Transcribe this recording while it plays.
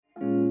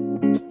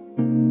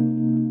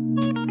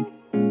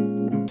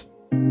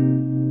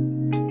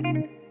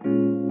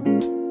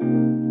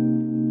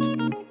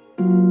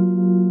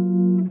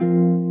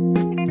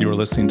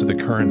listening to The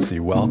Currency.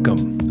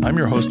 Welcome. I'm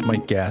your host,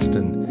 Mike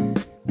Gaston.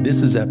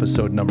 This is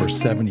episode number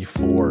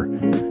 74.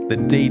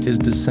 The date is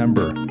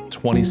December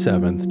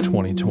 27th,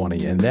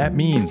 2020, and that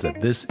means that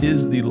this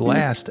is the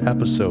last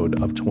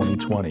episode of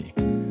 2020.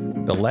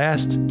 The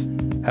last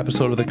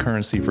episode of The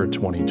Currency for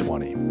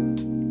 2020.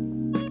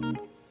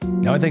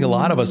 Now, I think a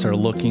lot of us are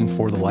looking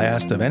for the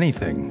last of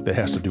anything that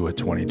has to do with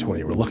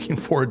 2020. We're looking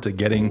forward to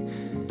getting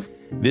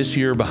this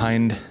year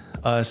behind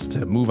us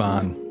to move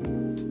on.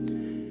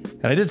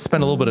 And I did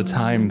spend a little bit of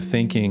time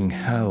thinking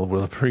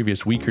the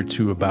previous week or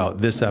two about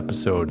this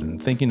episode and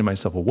thinking to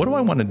myself, well, what do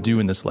I want to do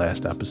in this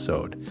last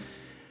episode?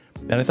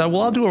 And I thought,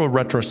 well, I'll do a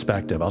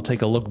retrospective. I'll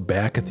take a look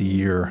back at the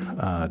year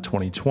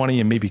 2020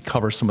 and maybe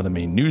cover some of the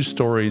main news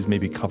stories,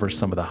 maybe cover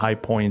some of the high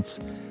points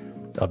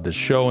of the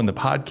show and the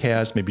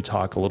podcast, maybe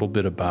talk a little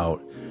bit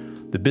about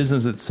the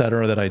business, et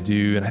cetera, that I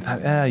do. And I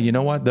thought, you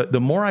know what?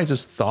 The more I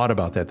just thought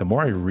about that, the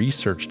more I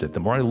researched it, the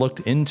more I looked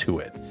into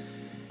it,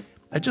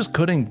 I just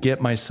couldn't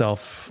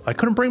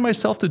bring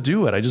myself to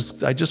do it. I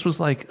just was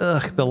like,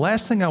 the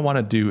last thing I want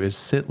to do is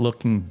sit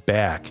looking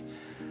back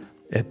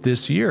at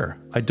this year.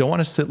 I don't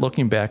want to sit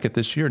looking back at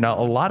this year. Now,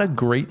 a lot of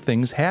great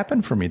things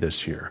happened for me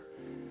this year.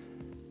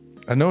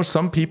 I know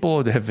some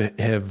people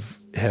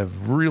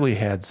have really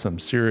had some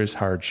serious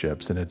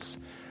hardships, and it's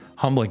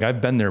humbling.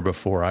 I've been there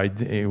before.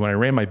 When I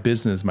ran my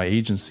business, my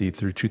agency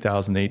through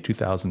 2008,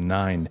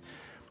 2009,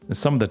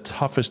 some of the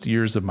toughest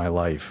years of my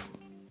life.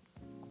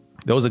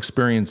 Those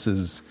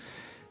experiences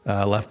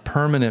left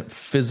permanent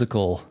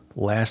physical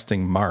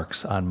lasting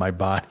marks on my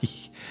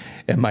body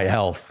and my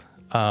health.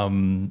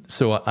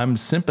 So I'm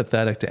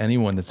sympathetic to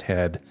anyone that's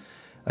had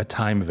a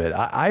time of it.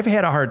 I've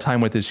had a hard time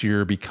with this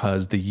year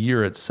because the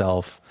year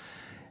itself,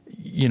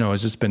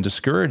 has just been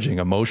discouraging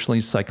emotionally,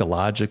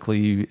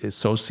 psychologically,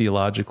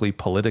 sociologically,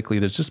 politically.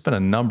 There's just been a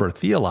number,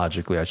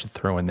 theologically, I should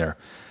throw in there,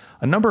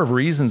 a number of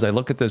reasons I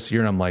look at this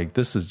year and I'm like,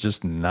 this is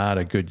just not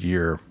a good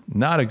year.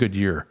 Not a good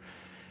year.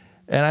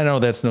 And I know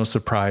that's no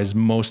surprise.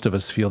 Most of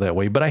us feel that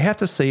way. But I have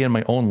to say in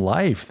my own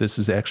life, this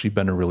has actually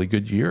been a really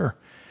good year.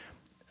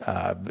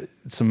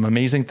 Some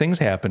amazing things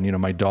happened.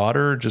 My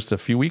daughter, just a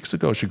few weeks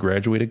ago, she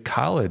graduated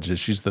college.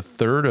 She's the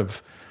third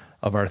of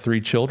our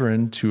three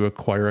children to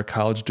acquire a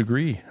college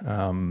degree.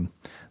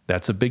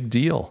 That's a big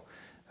deal.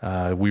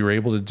 We were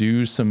able to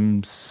do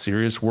some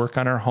serious work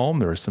on our home.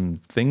 There were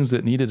some things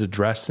that needed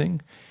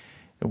addressing.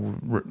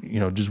 We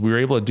were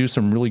able to do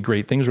some really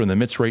great things. We're in the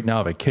midst right now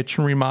of a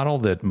kitchen remodel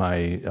that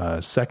my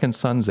second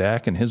son,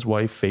 Zach, and his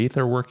wife, Faith,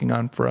 are working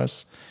on for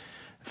us.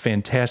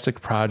 Fantastic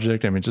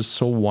project. I mean, just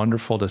so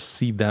wonderful to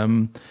see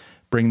them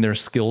bring their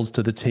skills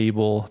to the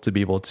table, to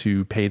be able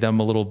to pay them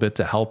a little bit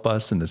to help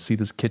us and to see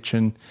this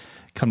kitchen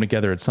come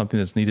together. It's something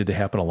that's needed to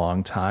happen a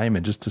long time.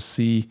 And just to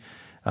see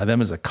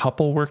them as a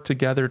couple work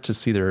together, to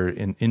see their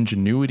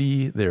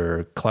ingenuity,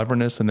 their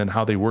cleverness, and then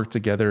how they work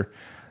together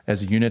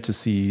as a unit, to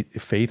see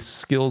Faith's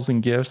skills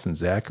and gifts and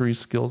Zachary's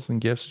skills and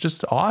gifts.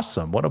 Just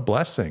awesome. What a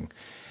blessing.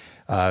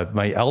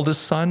 My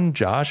eldest son,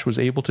 Josh, was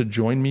able to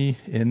join me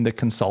in the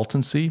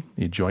consultancy.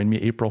 He joined me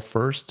April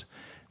 1st.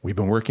 We've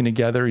been working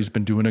together. He's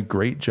been doing a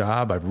great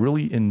job. I've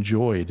really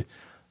enjoyed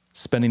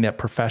spending that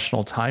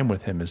professional time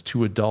with him as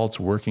two adults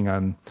working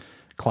on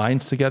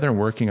clients together and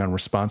working on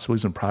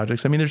responsibilities and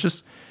projects. I mean, there's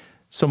just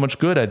so much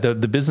good.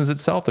 The business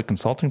itself, the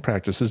consulting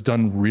practice, has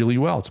done really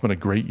well. It's been a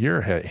great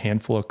year. Had a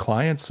handful of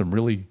clients, some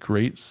really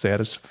great,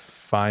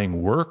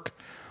 satisfying work.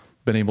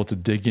 Been able to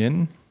dig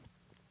in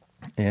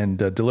and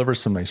deliver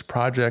some nice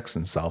projects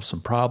and solve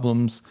some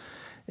problems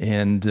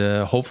and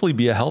hopefully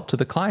be a help to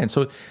the client.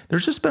 So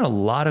there's just been a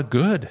lot of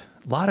good.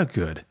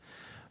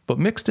 But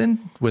mixed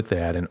in with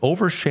that and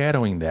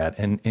overshadowing that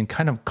and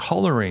kind of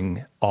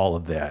coloring all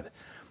of that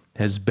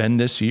has been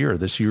this year of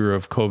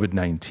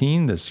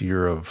COVID-19, this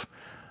year of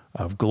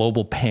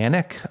global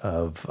panic,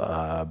 of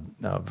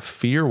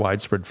fear,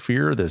 widespread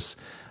fear, this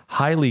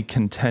highly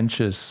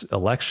contentious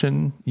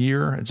election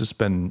year. It's just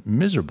been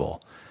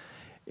miserable.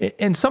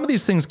 And some of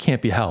these things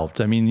can't be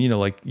helped. I mean,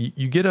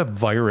 you get a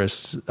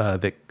virus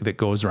that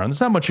goes around.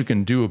 There's not much you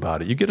can do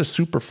about it. You get a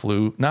super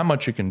flu, not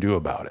much you can do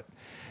about it.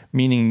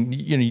 Meaning,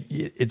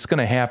 it's going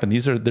to happen.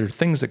 They're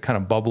things that kind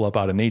of bubble up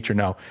out of nature.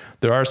 Now,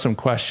 there are some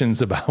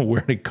questions about where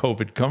did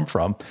COVID come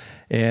from,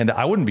 and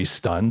I wouldn't be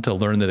stunned to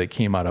learn that it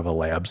came out of a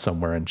lab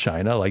somewhere in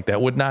China. Like,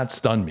 that would not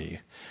stun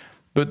me.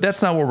 But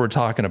that's not what we're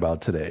talking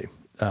about today.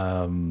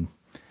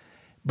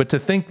 But to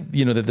think,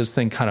 that this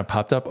thing kind of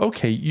popped up,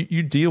 okay,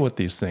 you deal with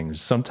these things.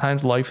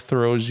 Sometimes life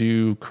throws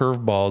you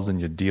curveballs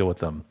and you deal with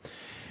them.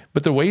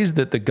 But the ways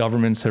that the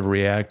governments have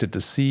reacted to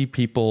see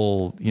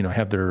people,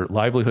 have their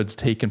livelihoods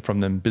taken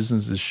from them,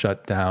 businesses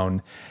shut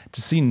down,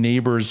 to see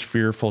neighbors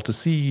fearful, to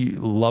see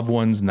loved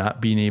ones not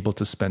being able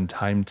to spend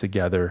time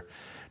together,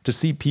 to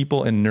see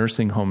people in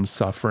nursing homes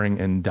suffering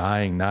and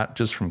dying, not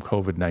just from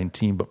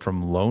COVID-19, but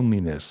from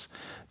loneliness,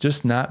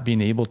 just not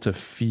being able to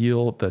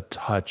feel the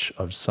touch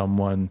of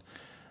someone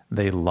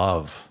they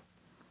love.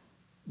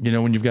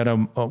 When you've got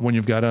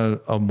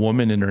a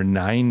woman in her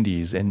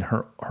 90s and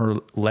her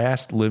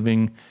last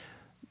living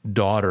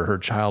daughter, her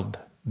child,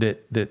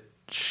 that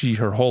she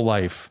her whole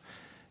life,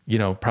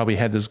 probably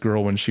had this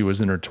girl when she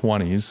was in her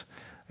 20s.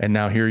 And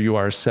now here you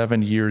are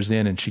 7 years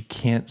in, and she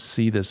can't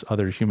see this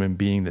other human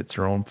being that's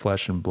her own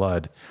flesh and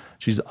blood.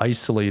 She's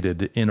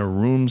isolated in a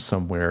room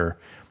somewhere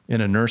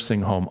in a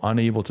nursing home,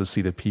 unable to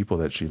see the people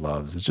that she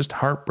loves. It's just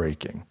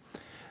heartbreaking.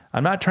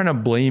 I'm not trying to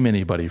blame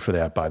anybody for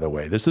that, by the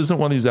way. This isn't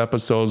one of these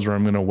episodes where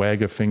I'm going to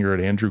wag a finger at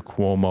Andrew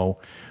Cuomo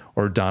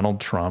or Donald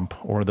Trump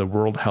or the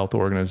World Health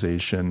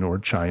Organization or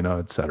China,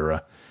 et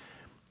cetera.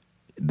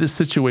 This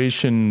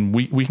situation,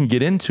 we can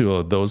get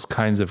into those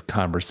kinds of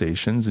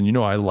conversations. And,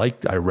 I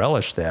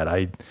relish that.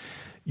 I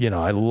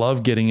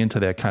love getting into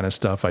that kind of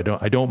stuff. I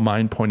don't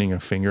mind pointing a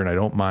finger, and I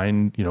don't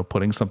mind,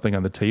 putting something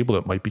on the table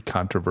that might be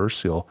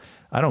controversial.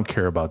 I don't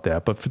care about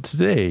that. But for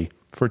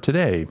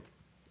today,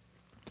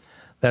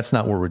 that's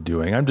not what we're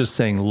doing. I'm just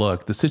saying,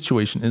 look, the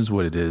situation is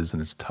what it is,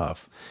 and it's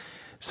tough.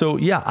 So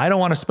yeah, I don't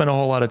want to spend a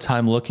whole lot of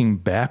time looking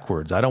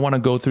backwards. I don't want to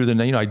go through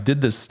I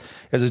did this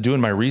as I was doing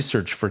my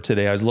research for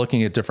today. I was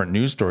looking at different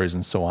news stories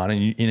and so on.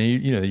 And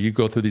you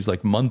go through these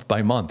like month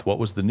by month. What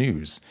was the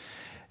news?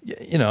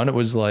 And it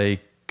was like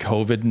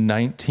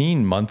COVID-19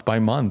 month by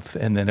month.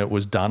 And then it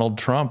was Donald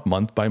Trump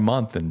month by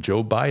month and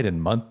Joe Biden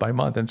month by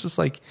month. And it's just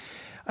like,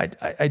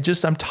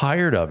 I'm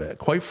tired of it.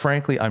 Quite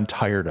frankly, I'm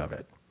tired of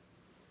it.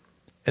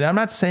 And I'm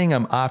not saying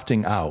I'm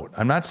opting out.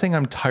 I'm not saying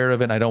I'm tired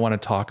of it and I don't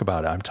want to talk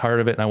about it. I'm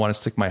tired of it and I want to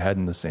stick my head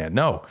in the sand.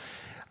 No,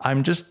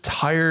 I'm just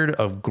tired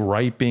of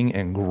griping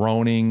and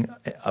groaning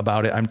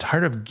about it. I'm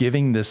tired of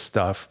giving this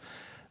stuff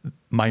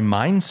my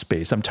mind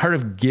space. I'm tired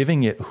of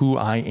giving it who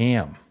I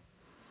am.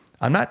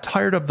 I'm not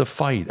tired of the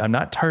fight. I'm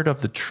not tired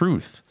of the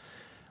truth.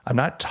 I'm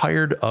not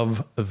tired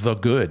of the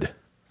good.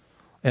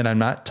 And I'm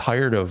not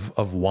tired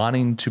of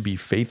wanting to be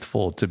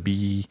faithful, to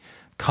be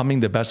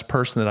becoming the best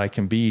person that I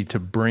can be, to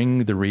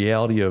bring the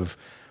reality of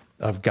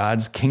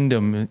God's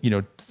kingdom,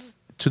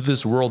 to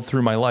this world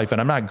through my life. And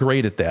I'm not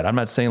great at that. I'm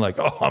not saying like,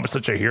 oh, I'm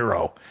such a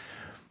hero,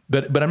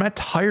 but I'm not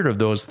tired of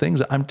those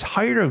things. I'm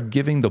tired of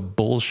giving the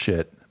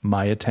bullshit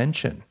my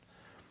attention.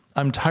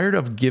 I'm tired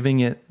of giving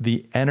it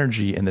the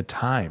energy and the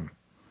time.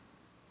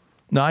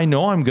 Now, I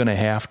know I'm going to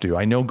have to.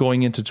 I know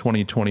going into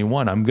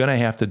 2021, I'm going to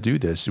have to do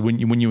this. When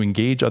you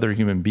engage other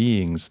human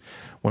beings,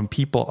 when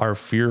people are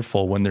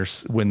fearful, when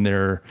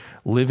they're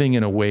living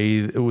in a way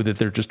that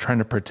they're just trying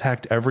to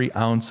protect every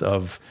ounce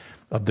of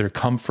their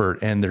comfort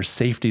and their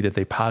safety that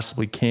they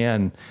possibly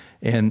can,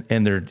 and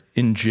they're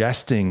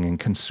ingesting and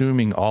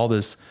consuming all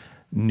this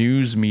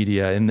news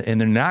media, and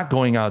they're not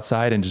going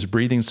outside and just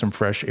breathing some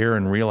fresh air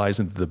and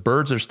realizing that the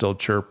birds are still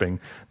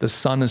chirping, the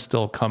sun is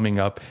still coming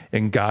up,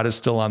 and God is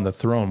still on the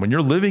throne. When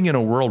you're living in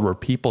a world where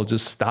people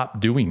just stop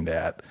doing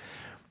that,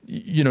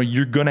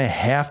 you're going to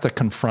have to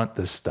confront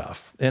this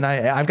stuff. And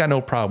I've got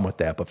no problem with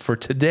that. But for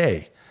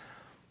today,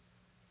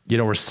 we're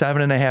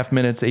 7.5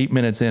 minutes, 8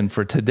 minutes in.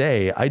 For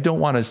today, I don't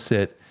want to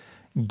sit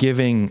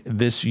giving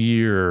this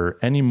year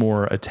any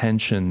more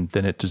attention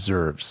than it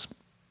deserves.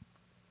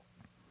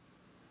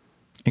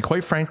 And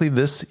quite frankly,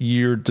 this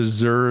year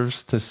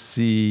deserves to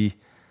see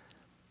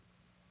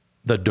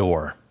the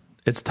door.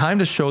 It's time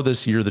to show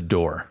this year the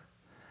door.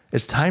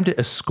 It's time to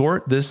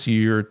escort this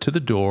year to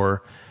the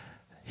door.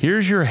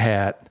 Here's your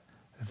hat.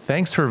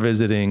 Thanks for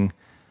visiting.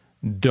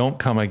 Don't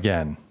come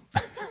again.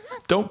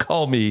 Don't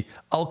call me.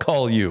 I'll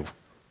call you.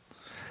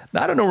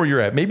 Now, I don't know where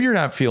you're at. Maybe you're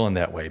not feeling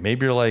that way.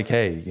 Maybe you're like,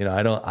 hey,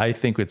 I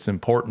think it's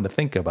important to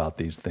think about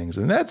these things,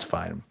 and that's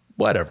fine.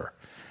 Whatever.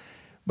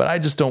 But I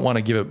just don't want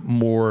to give it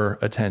more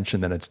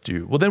attention than it's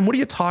due. Well, then what do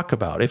you talk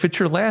about? If it's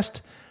your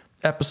last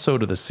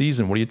episode of the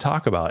season, what do you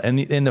talk about? And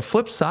the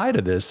flip side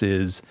of this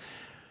is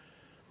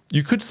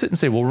you could sit and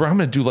say, well, I'm going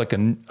to do like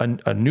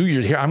a New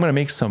Year here. I'm going to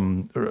make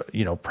some,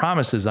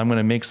 promises. I'm going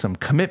to make some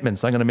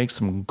commitments. I'm going to make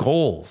some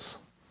goals.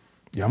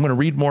 I'm going to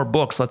read more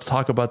books. Let's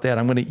talk about that.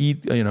 I'm going to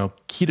eat,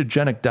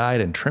 ketogenic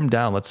diet and trim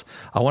down.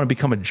 I want to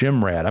become a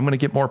gym rat. I'm going to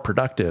get more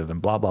productive and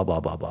blah, blah,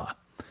 blah, blah, blah.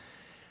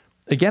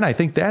 Again, I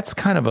think that's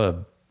kind of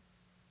a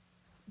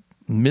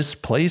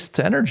misplaced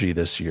energy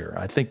this year.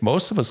 I think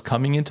most of us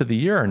coming into the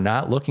year are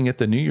not looking at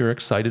the new year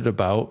excited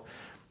about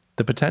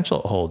the potential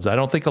it holds. I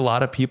don't think a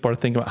lot of people are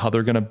thinking about how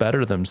they're going to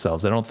better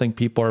themselves. I don't think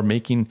people are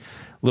making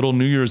little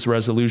New Year's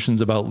resolutions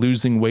about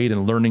losing weight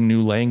and learning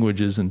new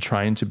languages and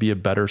trying to be a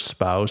better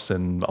spouse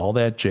and all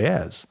that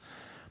jazz.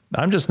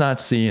 I'm just not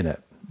seeing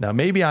it. Now,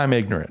 maybe I'm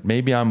ignorant.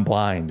 Maybe I'm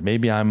blind.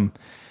 Maybe I'm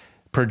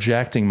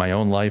projecting my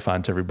own life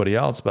onto everybody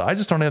else, but I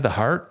just don't have the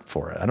heart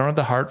for it. I don't have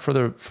the heart for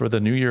the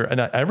new year. And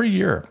every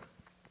year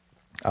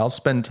I'll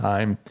spend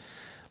time,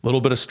 a little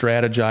bit of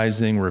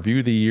strategizing,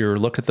 review the year,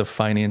 look at the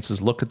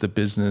finances, look at the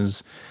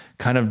business,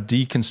 kind of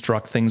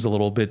deconstruct things a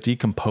little bit,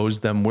 decompose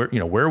them.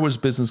 Where was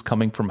business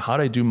coming from? How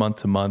did I do month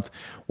to month?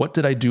 What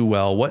did I do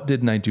well? What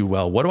didn't I do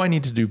well? What do I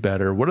need to do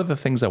better? What are the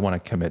things I want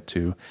to commit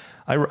to?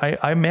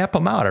 I map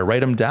them out. I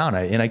write them down,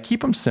 and I keep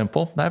them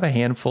simple. I have a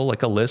handful,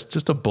 like a list,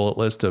 just a bullet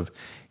list of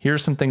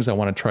here's some things I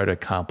want to try to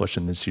accomplish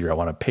in this year. I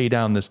want to pay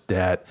down this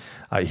debt.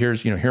 Here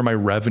are my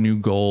revenue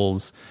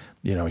goals.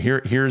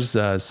 Here's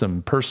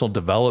some personal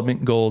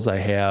development goals I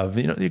have,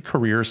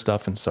 career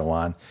stuff and so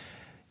on.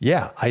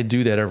 Yeah, I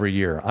do that every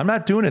year. I'm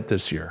not doing it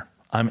this year.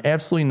 I'm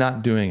absolutely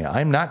not doing it.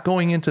 I'm not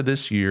going into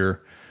this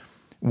year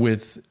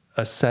with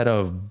a set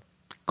of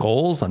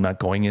goals. I'm not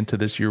going into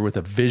this year with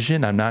a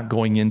vision. I'm not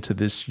going into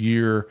this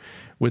year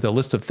with a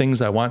list of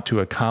things I want to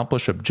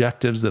accomplish,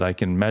 objectives that I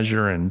can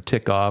measure and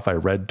tick off. I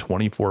read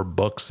 24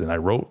 books and I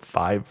wrote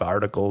 5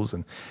 articles,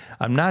 and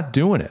I'm not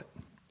doing it.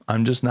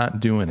 I'm just not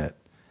doing it.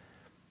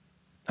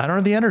 I don't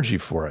have the energy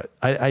for it.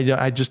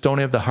 I just don't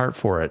have the heart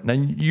for it.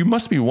 And you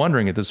must be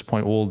wondering at this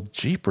point, well,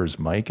 jeepers,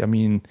 Mike. I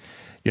mean,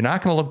 you're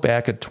not going to look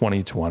back at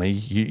 2020.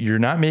 You're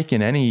not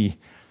making any,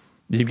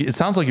 it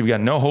sounds like you've got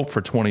no hope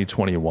for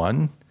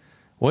 2021.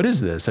 What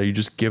is this? Are you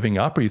just giving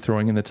up? Are you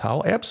throwing in the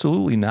towel?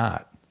 Absolutely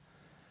not.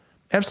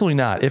 Absolutely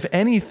not. If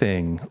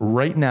anything,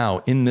 right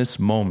now in this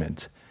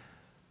moment,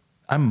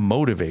 I'm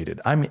motivated.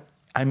 I'm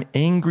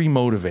angry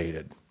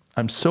motivated.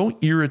 I'm so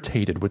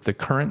irritated with the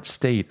current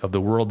state of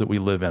the world that we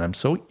live in. I'm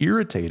so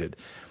irritated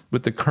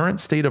with the current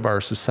state of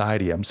our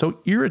society. I'm so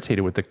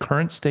irritated with the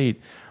current state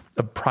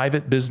of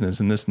private business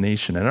in this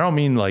nation. And I don't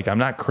mean like I'm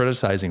not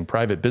criticizing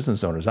private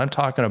business owners. I'm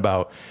talking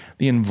about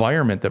the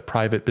environment that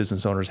private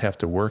business owners have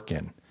to work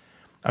in.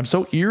 I'm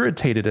so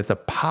irritated at the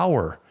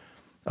power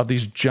of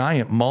these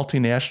giant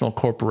multinational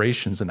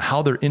corporations and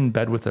how they're in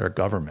bed with their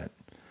government,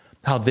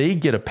 how they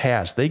get a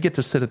pass. They get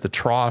to sit at the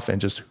trough and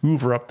just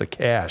hoover up the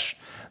cash.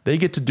 They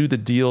get to do the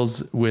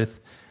deals with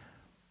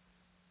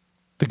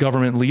the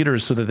government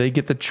leaders so that they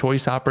get the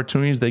choice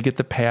opportunities. They get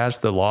the pass.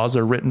 The laws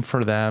are written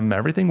for them.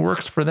 Everything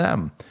works for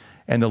them.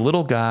 And the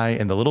little guy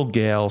and the little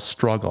gal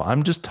struggle.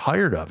 I'm just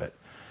tired of it.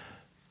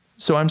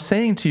 So I'm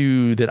saying to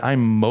you that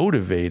I'm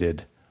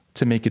motivated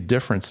to make a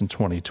difference in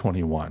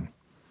 2021.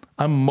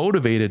 I'm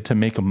motivated to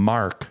make a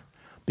mark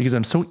because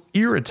I'm so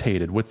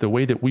irritated with the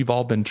way that we've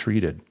all been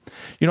treated.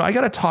 You know, I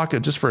got to talk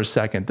just for a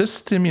second. This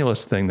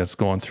stimulus thing that's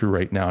going through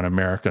right now in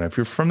America, and if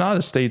you're from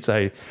other states,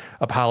 I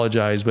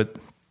apologize, but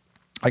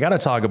I got to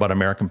talk about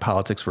American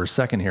politics for a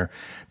second here.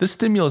 This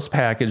stimulus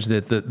package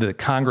that the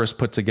Congress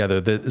put together,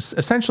 that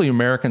essentially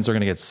Americans are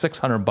going to get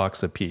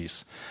 $600 a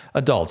piece.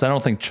 Adults, I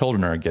don't think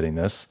children are getting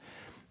this.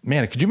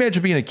 Man, could you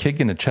imagine being a kid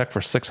getting a check for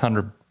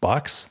 $600?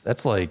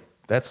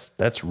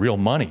 That's real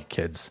money,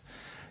 kids.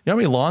 You know how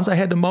many lawns I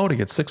had to mow to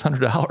get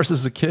 $600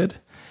 as a kid?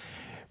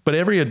 But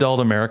every adult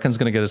American is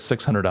going to get a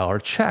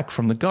 $600 check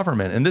from the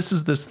government. And this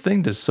is this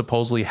thing to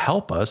supposedly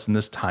help us in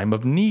this time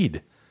of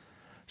need.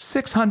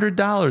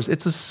 $600.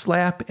 It's a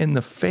slap in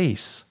the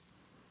face.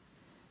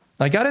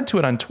 I got into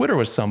it on Twitter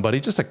with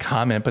somebody, just a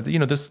comment, but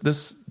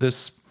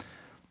this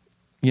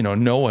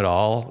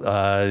know-it-all,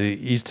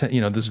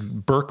 this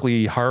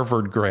Berkeley,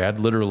 Harvard grad,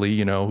 literally,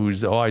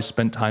 who's, I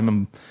spent time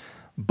in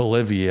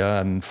Bolivia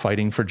and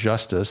fighting for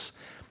justice,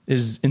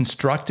 is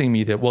instructing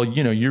me that, well,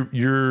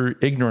 you're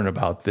ignorant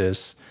about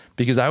this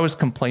because I was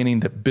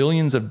complaining that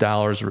billions of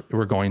dollars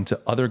were going to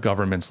other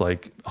governments,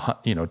 like,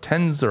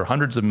 tens or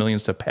hundreds of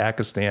millions to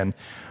Pakistan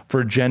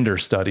for gender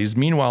studies.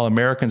 Meanwhile,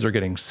 Americans are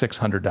getting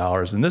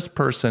 $600. And this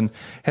person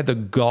had the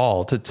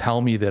gall to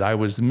tell me that I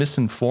was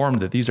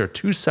misinformed, that these are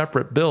 2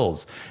 separate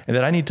bills and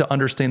that I need to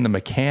understand the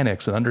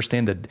mechanics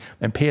and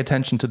and pay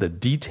attention to the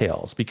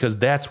details because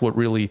that's what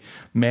really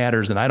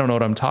matters. And I don't know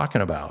what I'm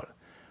talking about.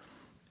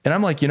 And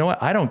I'm like, you know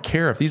what? I don't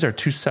care if these are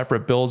 2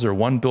 separate bills or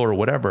 1 bill or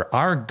whatever.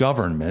 Our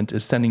government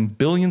is sending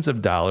billions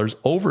of dollars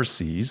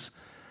overseas,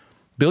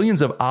 billions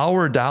of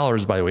our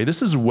dollars, by the way.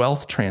 This is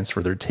wealth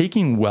transfer. They're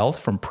taking wealth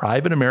from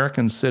private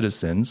American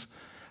citizens,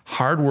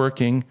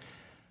 hardworking,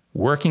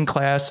 working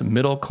class,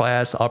 middle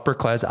class, upper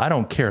class. I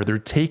don't care. They're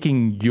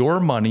taking your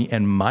money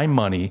and my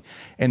money,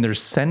 and they're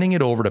sending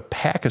it over to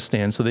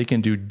Pakistan so they can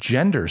do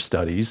gender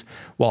studies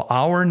while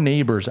our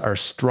neighbors are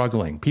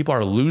struggling. People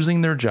are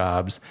losing their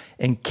jobs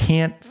and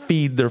can't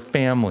feed their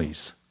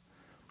families.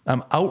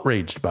 I'm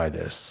outraged by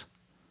this.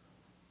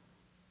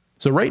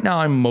 So right now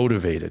I'm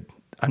motivated.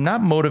 I'm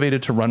not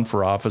motivated to run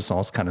for office and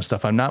all this kind of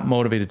stuff. I'm not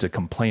motivated to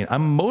complain.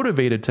 I'm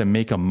motivated to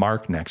make a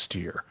mark next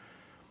year.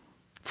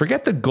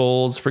 Forget the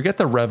goals, forget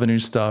the revenue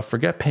stuff,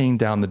 forget paying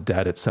down the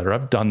debt, et cetera.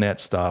 I've done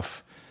that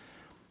stuff.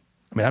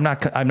 I mean,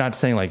 I'm not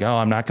saying like,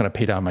 I'm not going to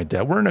pay down my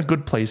debt. We're in a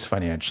good place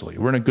financially.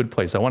 We're in a good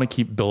place. I want to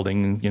keep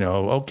building,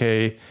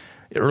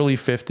 early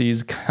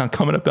 50s,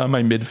 coming up on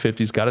my mid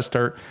 50s, got to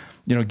start,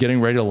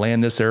 getting ready to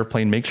land this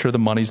airplane, make sure the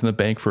money's in the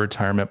bank for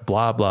retirement,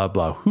 blah, blah,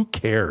 blah. Who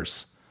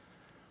cares?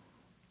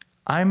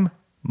 I'm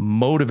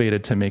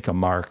motivated to make a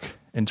mark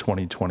in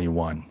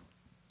 2021.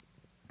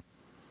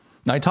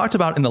 Now, I talked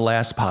about in the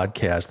last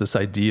podcast this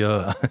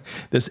idea,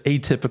 this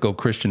atypical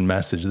Christian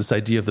message, this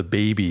idea of the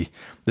baby,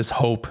 this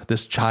hope,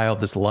 this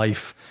child, this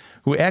life,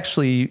 who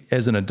actually,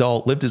 as an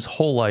adult, lived his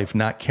whole life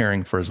not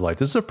caring for his life.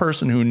 This is a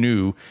person who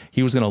knew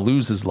he was going to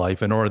lose his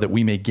life in order that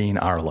we may gain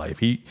our life.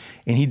 He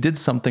did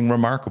something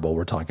remarkable.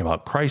 We're talking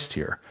about Christ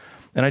here.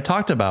 And I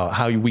talked about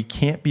how we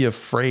can't be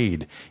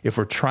afraid if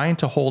we're trying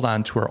to hold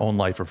on to our own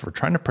life, if we're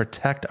trying to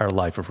protect our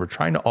life, if we're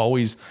trying to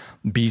always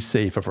be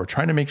safe, if we're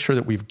trying to make sure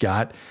that we've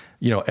got,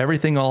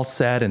 everything all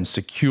set and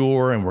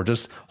secure, and we're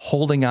just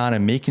holding on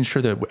and making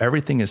sure that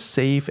everything is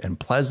safe and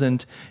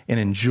pleasant and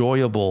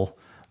enjoyable,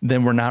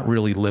 then we're not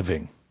really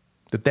living.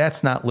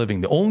 That's not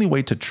living. The only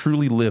way to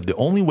truly live, the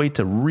only way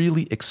to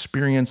really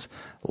experience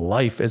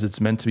life as it's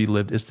meant to be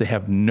lived is to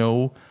have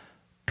no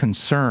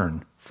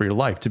concern for your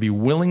life, to be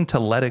willing to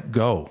let it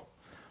go.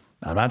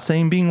 I'm not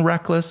saying being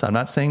reckless. I'm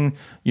not saying,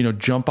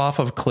 jump off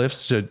of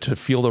cliffs to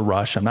feel the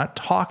rush. I'm not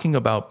talking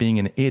about being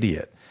an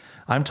idiot.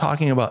 I'm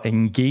talking about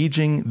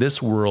engaging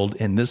this world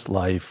and this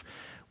life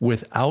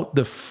without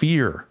the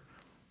fear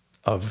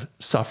of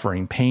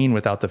suffering, pain,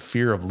 without the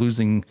fear of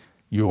losing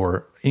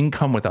your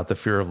income, without the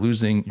fear of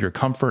losing your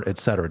comfort,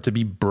 etc. To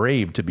be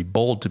brave, to be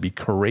bold, to be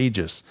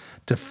courageous,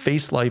 to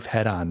face life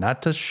head on,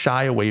 not to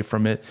shy away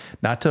from it,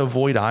 not to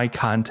avoid eye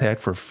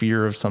contact for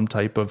fear of some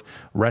type of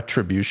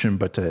retribution,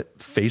 but to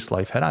face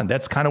life head on.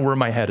 That's kind of where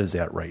my head is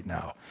at right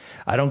now.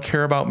 I don't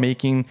care about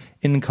making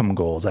income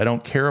goals. I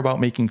don't care about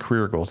making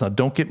career goals. Now,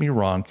 don't get me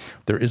wrong.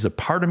 There is a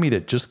part of me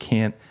that just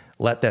can't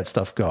let that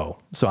stuff go.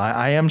 So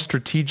I am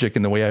strategic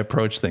in the way I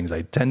approach things.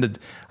 I kind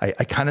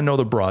of know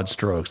the broad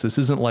strokes. This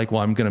isn't like,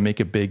 well, I'm going to make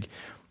a big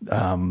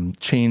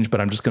change, but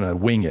I'm just going to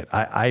wing it.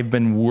 I've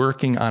been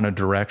working on a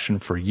direction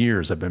for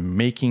years. I've been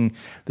making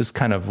this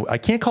kind of, I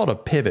can't call it a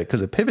pivot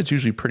because a pivot's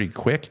usually pretty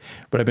quick,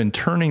 but I've been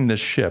turning this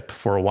ship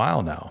for a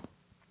while now.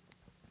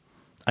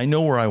 I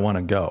know where I want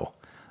to go.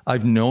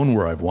 I've known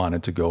where I've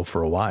wanted to go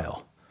for a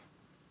while.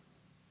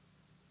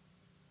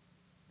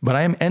 But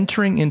I am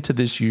entering into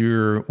this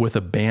year with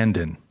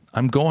abandon.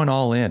 I'm going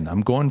all in.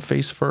 I'm going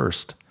face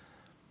first.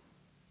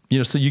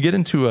 So you get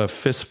into a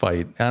fist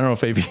fight. I don't know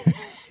if you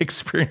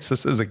experienced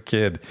this as a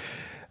kid.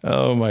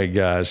 Oh my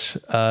gosh.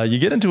 You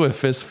get into a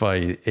fist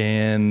fight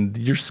and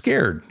you're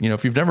scared.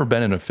 If you've never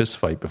been in a fist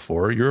fight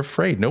before, you're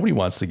afraid. Nobody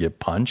wants to get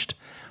punched.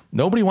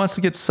 Nobody wants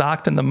to get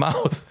socked in the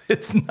mouth.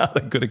 It's not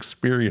a good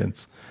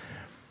experience.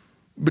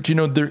 But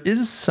there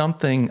is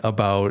something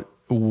about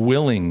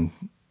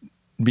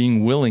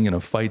being willing in a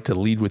fight to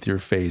lead with your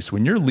face.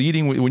 When you're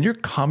when you're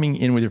coming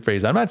in with your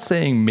face, I'm not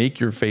saying make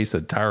your face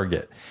a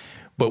target,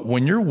 but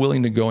when you're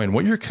willing to go in,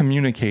 what you're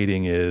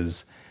communicating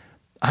is,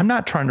 I'm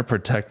not trying to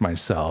protect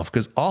myself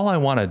because all I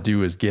want to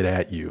do is get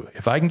at you.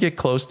 If I can get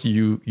close to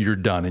you, you're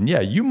done. And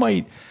yeah, you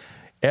might,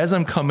 as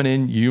I'm coming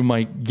in, you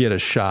might get a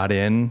shot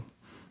in,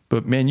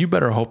 but man, you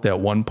better hope that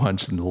one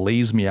punch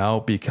lays me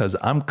out because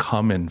I'm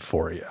coming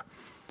for you.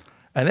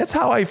 And that's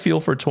how I feel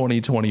for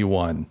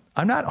 2021.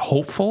 I'm not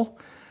hopeful.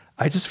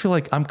 I just feel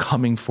like I'm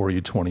coming for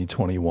you,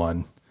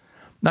 2021.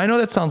 Now, I know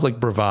that sounds like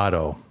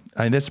bravado.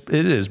 It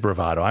is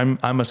bravado.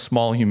 I'm a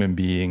small human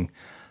being.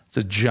 It's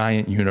a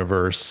giant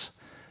universe,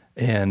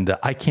 and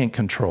I can't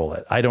control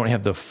it. I don't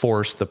have the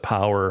force, the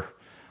power,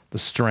 the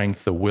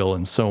strength, the will,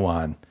 and so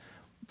on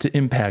to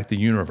impact the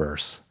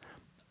universe.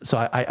 So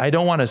I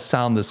don't want to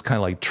sound this kind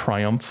of like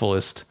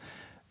triumphalist,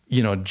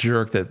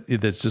 jerk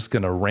that's just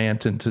going to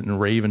rant and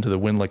rave into the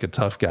wind like a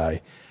tough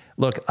guy.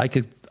 Look, I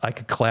could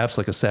collapse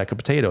like a sack of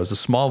potatoes. A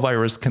small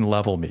virus can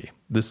level me.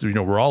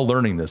 We're all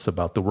learning this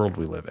about the world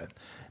we live in,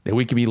 that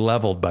we can be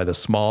leveled by the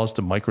smallest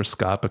and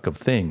microscopic of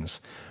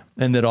things,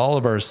 and that all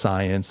of our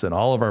science and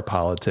all of our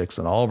politics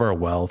and all of our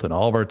wealth and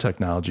all of our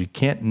technology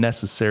can't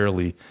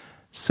necessarily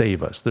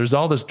save us. There's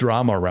all this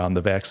drama around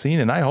the vaccine,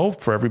 and I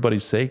hope for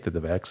everybody's sake that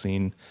the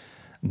vaccine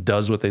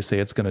does what they say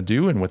it's going to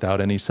do and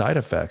without any side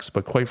effects.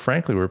 But quite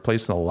frankly, we're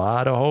placing a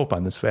lot of hope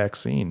on this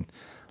vaccine.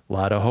 A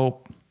lot of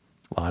hope.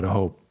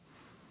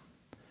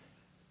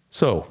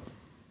 So,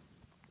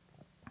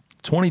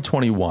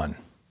 2021,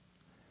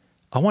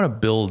 I want to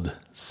build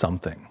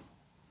something.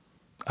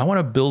 I want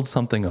to build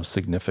something of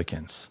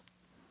significance.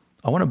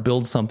 I want to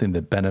build something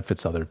that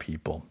benefits other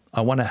people. I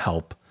want to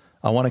help.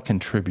 I want to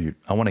contribute.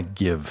 I want to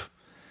give.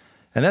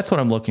 And that's what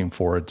I'm looking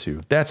forward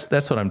to. That's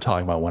what I'm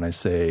talking about when I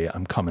say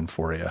I'm coming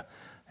for you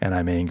and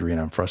I'm angry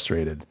and I'm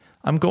frustrated.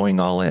 I'm going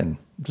all in.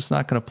 I'm just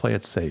not going to play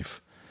it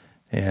safe.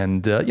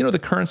 And, the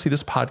currency,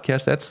 this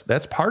podcast,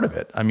 that's part of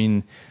it. I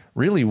mean,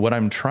 really what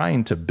I'm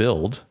trying to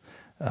build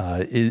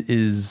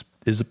is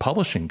a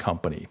publishing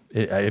company.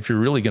 If you're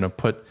really going to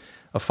put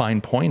a fine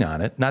point on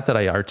it, not that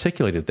I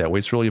articulate it that way,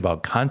 it's really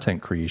about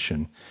content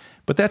creation,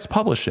 but that's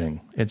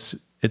publishing. It's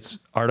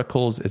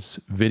articles, it's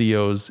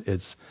videos,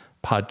 it's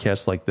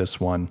podcasts like this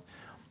one,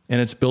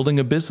 and it's building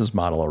a business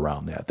model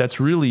around that. That's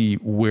really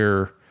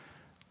where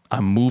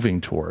I'm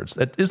moving towards.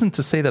 That isn't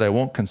to say that I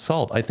won't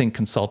consult. I think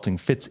consulting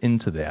fits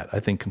into that. I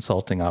think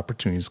consulting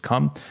opportunities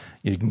come,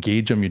 you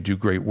engage them, you do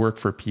great work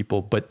for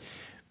people, but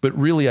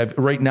really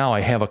right now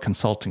I have a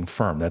consulting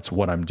firm. That's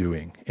what I'm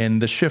doing.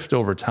 And the shift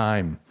over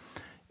time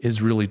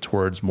is really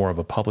towards more of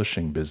a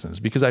publishing business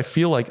because I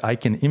feel like I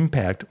can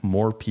impact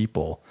more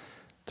people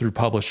through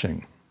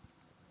publishing.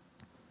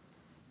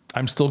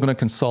 I'm still going to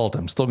consult.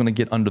 I'm still going to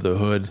get under the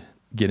hood,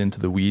 get into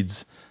the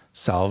weeds,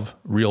 solve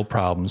real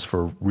problems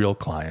for real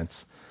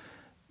clients.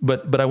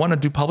 But I want to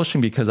do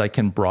publishing because I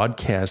can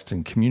broadcast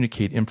and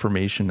communicate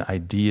information,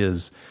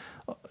 ideas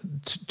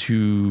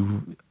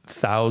to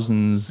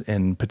thousands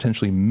and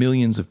potentially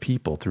millions of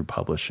people through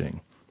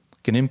publishing.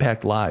 It can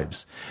impact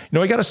lives.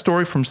 I got a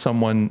story from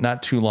someone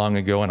not too long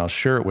ago, and I'll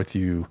share it with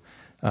you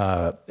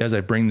as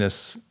I bring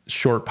this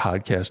short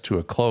podcast to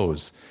a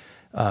close.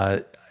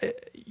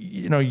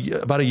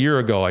 about a year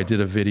ago, I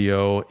did a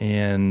video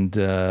and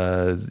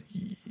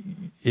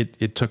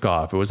it took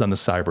off. It was on the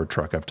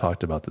Cybertruck. I've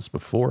talked about this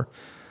before.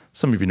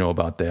 Some of you know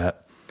about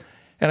that.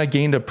 And I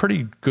gained a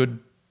pretty good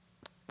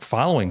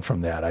following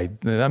from that. I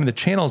mean, the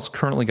channel's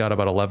currently got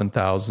about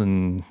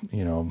 11,000,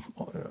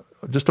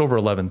 just over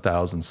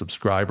 11,000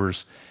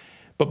 subscribers.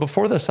 But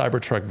before the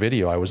Cybertruck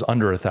video, I was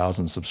under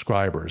 1,000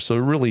 subscribers. So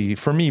it really,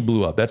 for me,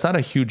 blew up. That's not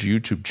a huge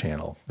YouTube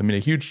channel. I mean, a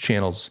huge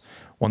channel's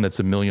one that's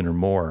 1 million or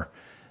more.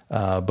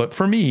 But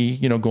for me,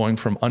 going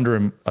from under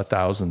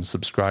 1,000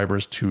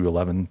 subscribers to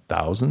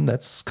 11,000,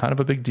 that's kind of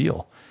a big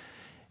deal.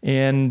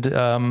 And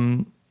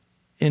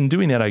in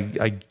doing that,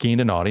 I gained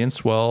an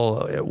audience.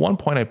 Well, at one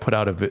point, I put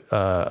out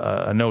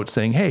a note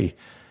saying, hey,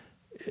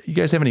 you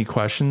guys have any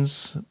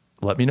questions?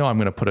 Let me know. I'm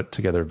going to put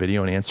together a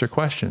video and answer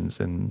questions.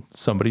 And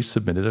somebody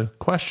submitted a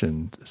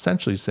question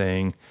essentially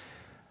saying,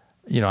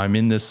 I'm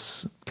in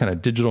this kind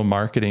of digital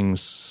marketing,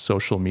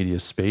 social media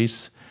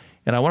space,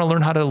 and I want to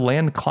learn how to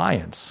land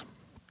clients.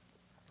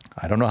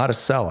 I don't know how to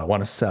sell. I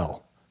want to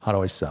sell. How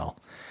do I sell?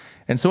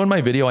 And so in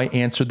my video, I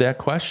answered that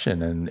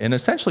question and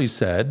essentially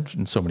said,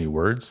 in so many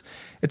words,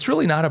 it's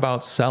really not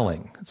about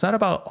selling. It's not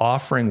about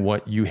offering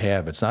what you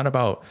have. It's not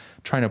about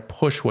trying to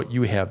push what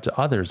you have to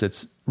others.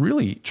 It's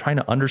really trying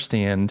to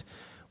understand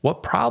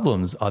what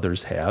problems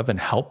others have and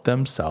help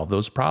them solve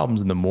those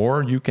problems. And the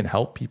more you can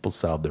help people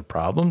solve their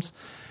problems,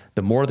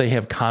 the more they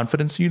have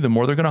confidence in you, the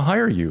more they're going to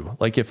hire you.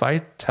 Like if I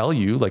tell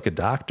you, like a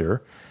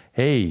doctor,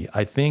 hey,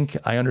 I think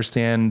I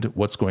understand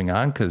what's going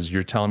on because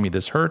you're telling me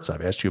this hurts.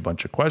 I've asked you a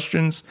bunch of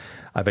questions.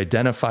 I've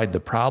identified the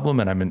problem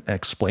and I'm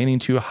explaining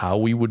to you how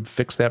we would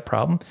fix that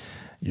problem.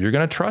 You're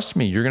going to trust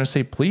me. You're going to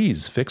say,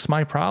 please fix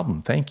my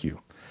problem. Thank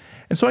you.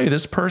 And so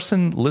this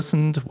person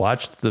listened,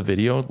 watched the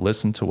video,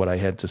 listened to what I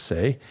had to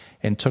say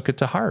and took it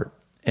to heart.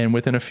 And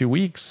within a few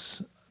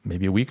weeks,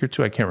 maybe a week or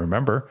two, I can't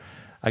remember,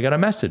 I got a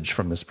message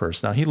from this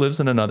person. Now he lives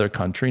in another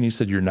country and he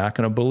said, you're not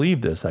going to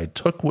believe this. I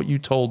took what you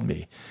told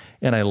me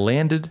and I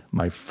landed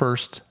my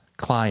first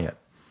client.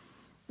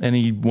 And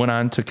he went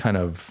on to kind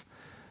of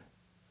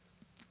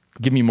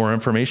give me more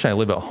information. I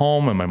live at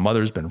home and my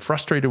mother's been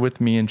frustrated with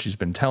me and she's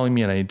been telling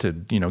me I need to,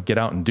 get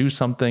out and do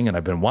something. And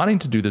I've been wanting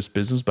to do this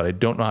business, but I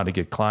don't know how to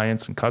get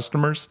clients and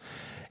customers.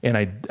 And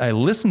I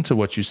listened to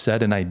what you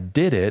said and I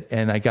did it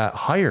and I got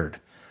hired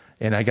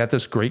and I got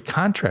this great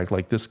contract.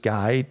 Like this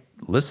guy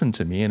listened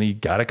to me and he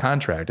got a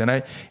contract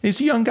and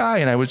he's a young guy.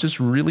 And I was just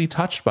really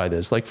touched by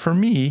this. Like for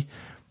me,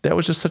 that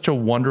was just such a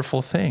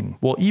wonderful thing.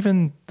 Well,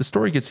 even the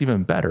story gets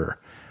even better.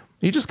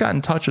 He just got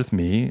in touch with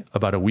me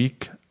about a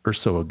week or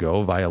so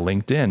ago via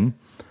LinkedIn.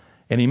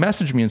 And he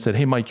messaged me and said,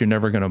 hey, Mike, you're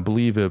never going to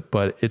believe it,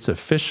 but it's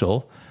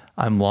official.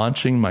 I'm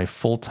launching my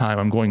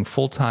I'm going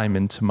full-time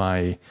into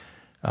my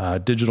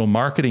digital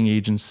marketing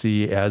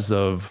agency as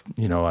of,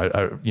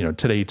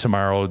 today,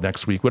 tomorrow,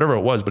 next week, whatever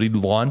it was. But he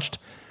launched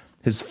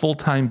his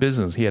full-time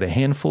business. He had a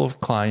handful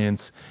of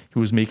clients. He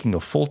was making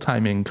a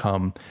full-time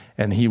income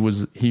and he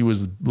was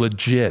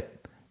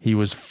legit. He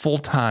was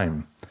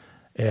full-time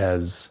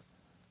as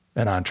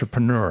an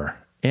entrepreneur.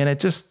 And it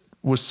just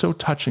was so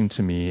touching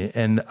to me.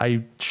 And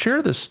I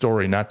share this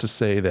story not to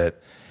say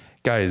that,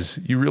 guys,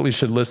 you really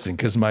should listen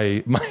because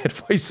my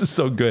advice is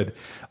so good,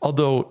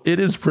 although it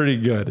is pretty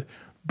good.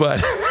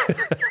 But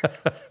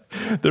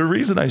the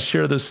reason I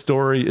share this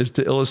story is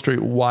to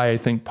illustrate why I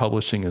think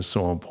publishing is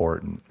so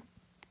important.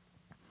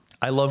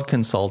 I love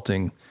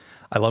consulting.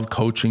 I love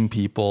coaching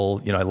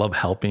people. I love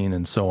helping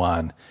and so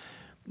on.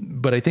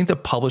 But I think the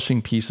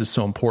publishing piece is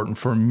so important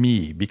for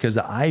me because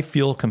I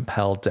feel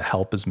compelled to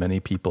help as many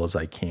people as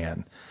I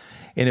can.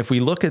 And if we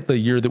look at the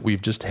year that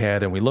we've just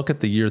had and we look at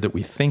the year that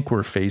we think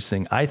we're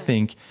facing, I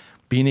think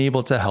being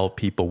able to help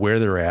people where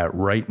they're at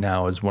right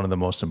now is one of the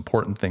most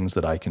important things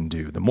that I can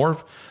do. The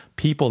more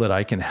people that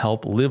I can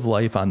help live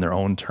life on their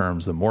own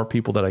terms, the more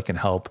people that I can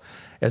help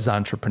as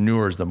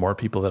entrepreneurs, the more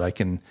people that I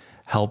can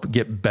help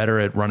get better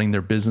at running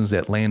their business,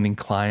 at landing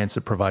clients,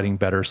 at providing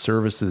better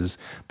services,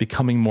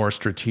 becoming more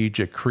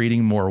strategic,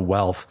 creating more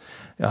wealth,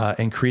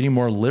 and creating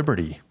more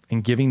liberty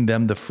and giving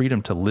them the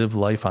freedom to live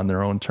life on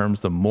their own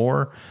terms. The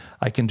more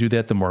I can do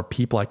that, the more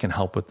people I can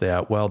help with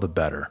that, well, the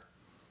better.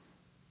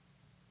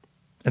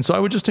 And so I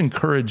would just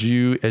encourage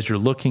you as you're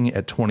looking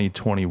at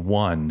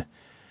 2021,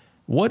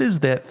 what is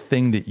that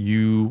thing that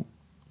you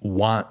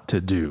want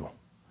to do?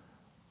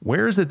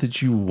 Where is it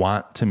that you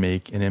want to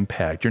make an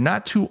impact? You're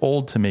not too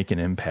old to make an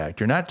impact.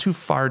 You're not too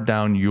far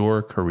down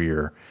your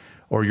career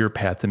or your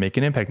path to make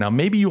an impact. Now,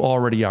 maybe you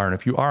already are. And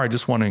if you are, I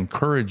just want to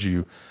encourage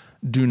you,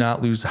 do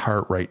not lose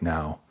heart right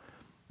now.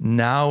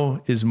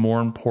 Now is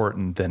more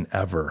important than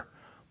ever.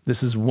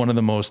 This is one of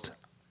the most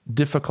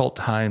difficult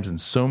times and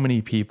so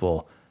many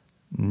people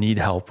need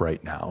help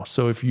right now.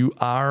 So if you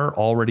are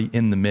already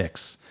in the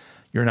mix,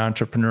 you're an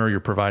entrepreneur, you're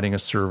providing a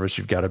service,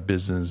 you've got a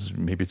business,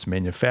 maybe it's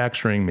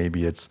manufacturing,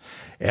 maybe it's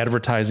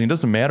advertising, it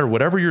doesn't matter.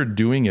 Whatever you're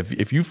doing,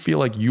 if you feel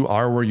like you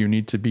are where you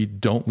need to be,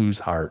 don't lose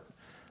heart.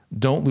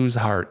 Don't lose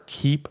heart.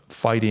 Keep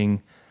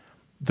fighting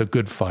the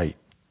good fight.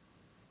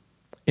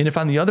 And if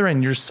on the other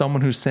end, you're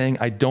someone who's saying,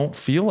 I don't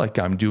feel like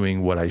I'm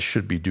doing what I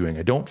should be doing.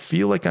 I don't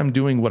feel like I'm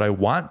doing what I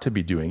want to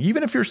be doing.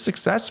 Even if you're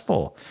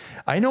successful,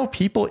 I know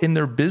people in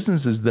their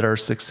businesses that are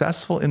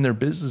successful in their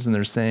business and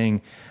they're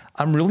saying,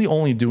 I'm really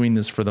only doing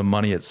this for the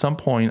money. At some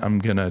point, I'm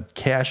going to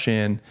cash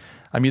in.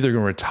 I'm either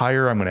going to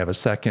retire, I'm going to have a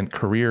second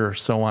career,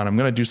 so on. I'm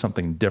going to do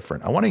something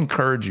different. I want to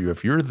encourage you,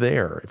 if you're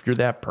there, if you're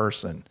that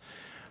person,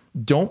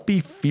 don't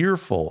be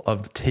fearful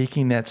of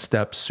taking that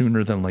step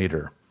sooner than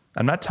later.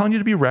 I'm not telling you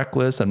to be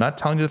reckless. I'm not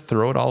telling you to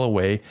throw it all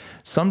away.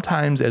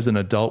 Sometimes as an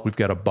adult, we've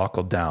got to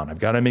buckle down. I've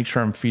got to make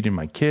sure I'm feeding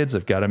my kids.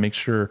 I've got to make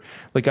sure,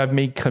 like I've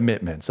made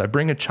commitments. I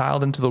bring a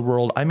child into the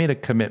world. I made a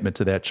commitment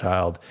to that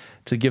child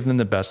to give them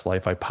the best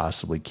life I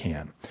possibly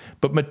can.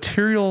 But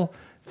material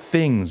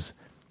things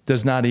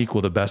does not equal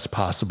the best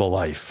possible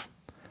life.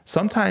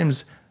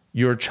 Sometimes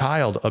your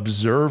child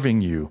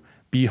observing you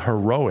be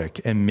heroic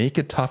and make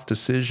a tough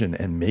decision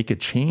and make a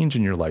change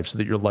in your life so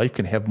that your life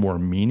can have more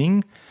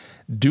meaning.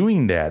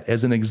 Doing that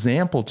as an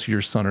example to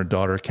your son or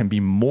daughter can be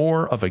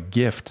more of a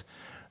gift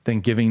than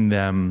giving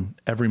them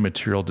every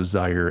material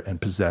desire and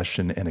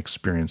possession and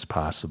experience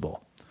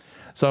possible.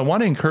 So I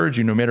want to encourage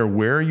you, no matter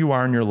where you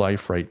are in your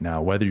life right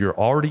now, whether you're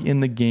already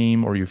in the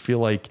game or you feel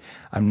like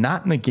I'm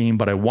not in the game,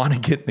 but I want to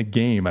get in the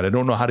game and I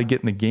don't know how to get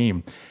in the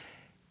game,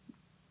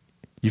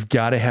 you've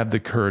got to have the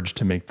courage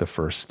to make the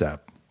first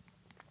step.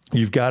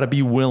 You've got to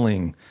be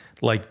willing,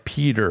 like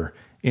Peter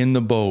in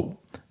the boat,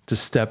 to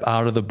step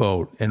out of the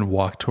boat and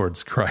walk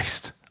towards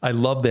Christ. I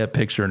love that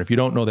picture. And if you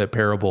don't know that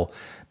parable,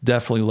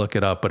 definitely look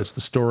it up. But it's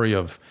the story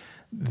of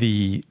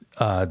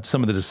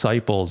some of the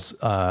disciples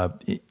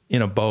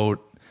in a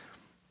boat,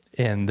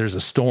 and there's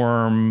a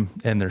storm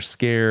and they're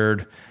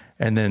scared.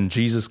 And then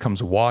Jesus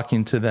comes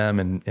walking to them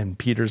and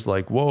Peter's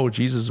like, whoa,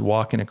 Jesus is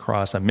walking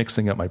across. I'm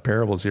mixing up my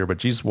parables here, but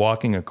Jesus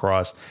walking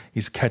across,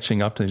 he's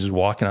catching up to him, he's just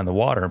walking on the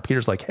water. And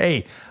Peter's like,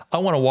 hey, I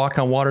want to walk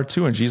on water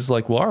too. And Jesus is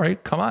like, well, all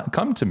right,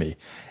 come to me.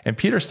 And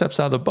Peter steps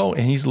out of the boat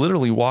and he's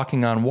literally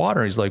walking on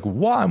water. He's like,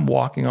 wow, I'm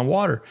walking on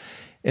water.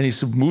 And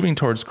he's moving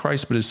towards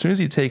Christ. But as soon as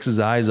he takes his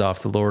eyes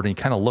off the Lord and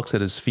he kind of looks at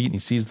his feet and he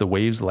sees the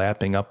waves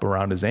lapping up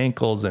around his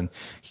ankles and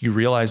he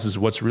realizes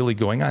what's really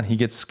going on, he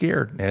gets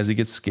scared. And as he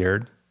gets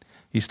scared,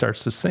 he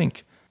starts to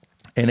sink.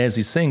 And as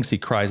he sinks, he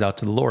cries out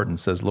to the Lord and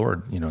says,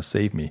 Lord,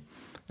 save me.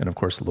 And of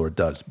course the Lord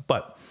does.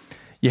 But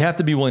you have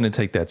to be willing to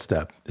take that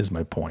step, is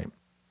my point.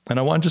 And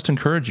I want to just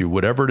encourage you,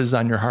 whatever it is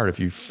on your heart, if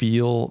you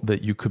feel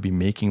that you could be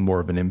making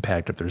more of an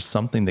impact, if there's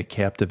something that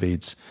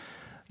captivates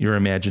your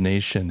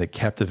imagination, that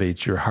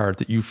captivates your heart,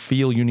 that you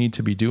feel you need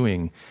to be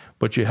doing,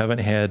 but you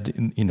haven't had,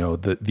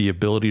 the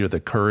ability or the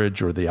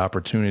courage or the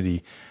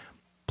opportunity,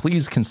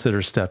 please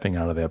consider stepping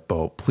out of that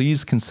boat.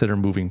 Please consider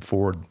moving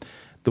forward.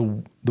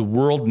 The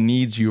world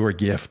needs your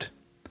gift.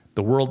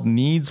 The world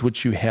needs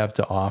what you have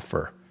to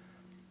offer.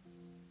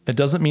 It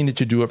doesn't mean that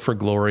you do it for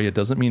glory. It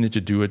doesn't mean that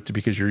you do it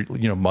because you're,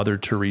 Mother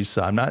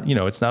Teresa. I'm not,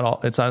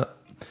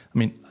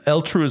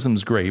 altruism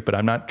is great, but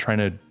I'm not trying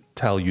to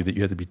tell you that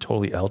you have to be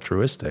totally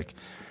altruistic.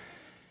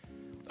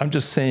 I'm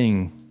just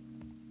saying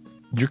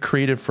you're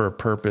created for a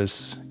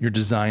purpose. You're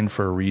designed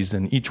for a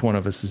reason. Each one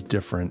of us is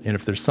different. And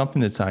if there's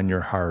something that's on your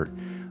heart,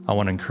 I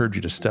want to encourage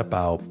you to step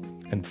out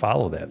and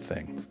follow that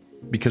thing.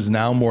 Because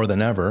now more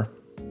than ever,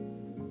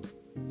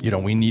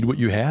 we need what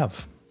you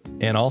have.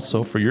 And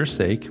also for your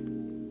sake,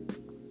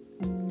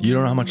 you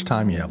don't know how much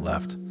time you have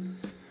left.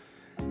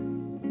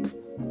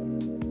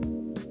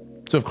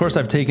 So of course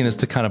I've taken this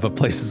to kind of a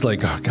place that's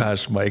like, oh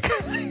gosh, Mike,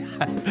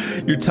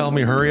 you're telling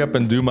me hurry up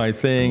and do my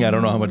thing. I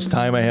don't know how much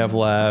time I have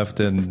left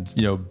and,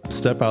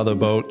 step out of the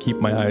boat, keep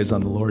my eyes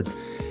on the Lord.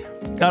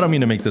 I don't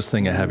mean to make this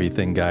thing a heavy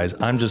thing, guys.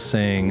 I'm just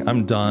saying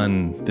I'm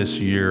done this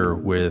year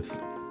with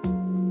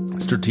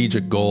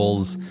strategic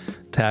goals,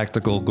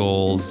 tactical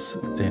goals,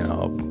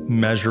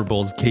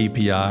 measurables,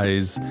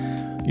 KPIs,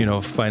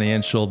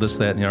 financial, this,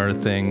 that, and the other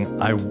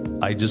thing.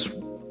 I just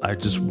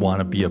want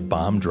to be a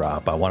bomb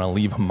drop. I want to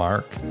leave a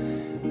mark.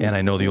 And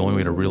I know the only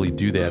way to really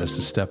do that is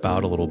to step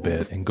out a little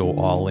bit and go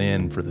all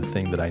in for the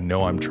thing that I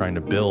know I'm trying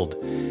to build.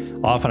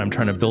 Often I'm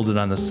trying to build it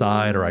on the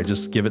side, or I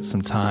just give it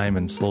some time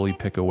and slowly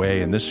pick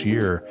away. And this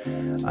year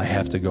I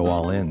have to go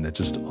all in. That's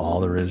just all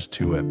there is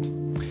to it.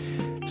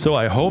 So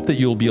I hope that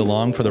you'll be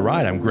along for the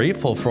ride. I'm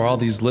grateful for all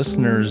these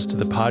listeners to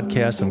the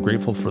podcast. I'm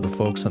grateful for the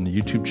folks on the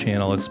YouTube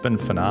channel. It's been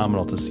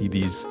phenomenal to see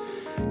these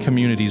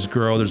communities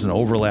grow. There's an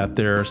overlap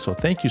there. So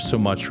thank you so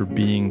much for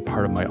being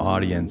part of my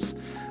audience.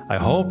 I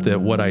hope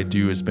that what I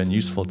do has been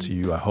useful to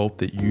you. I hope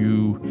that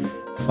you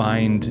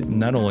find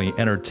not only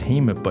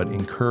entertainment, but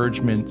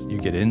encouragement.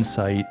 You get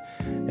insight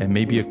and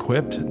maybe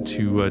equipped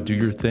to do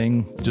your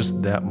thing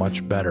just that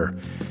much better.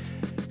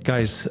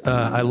 Guys,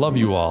 I love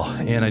you all,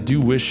 and I do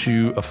wish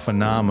you a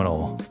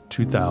phenomenal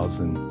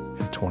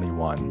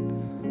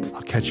 2021.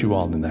 I'll catch you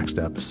all in the next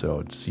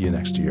episode. See you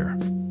next year.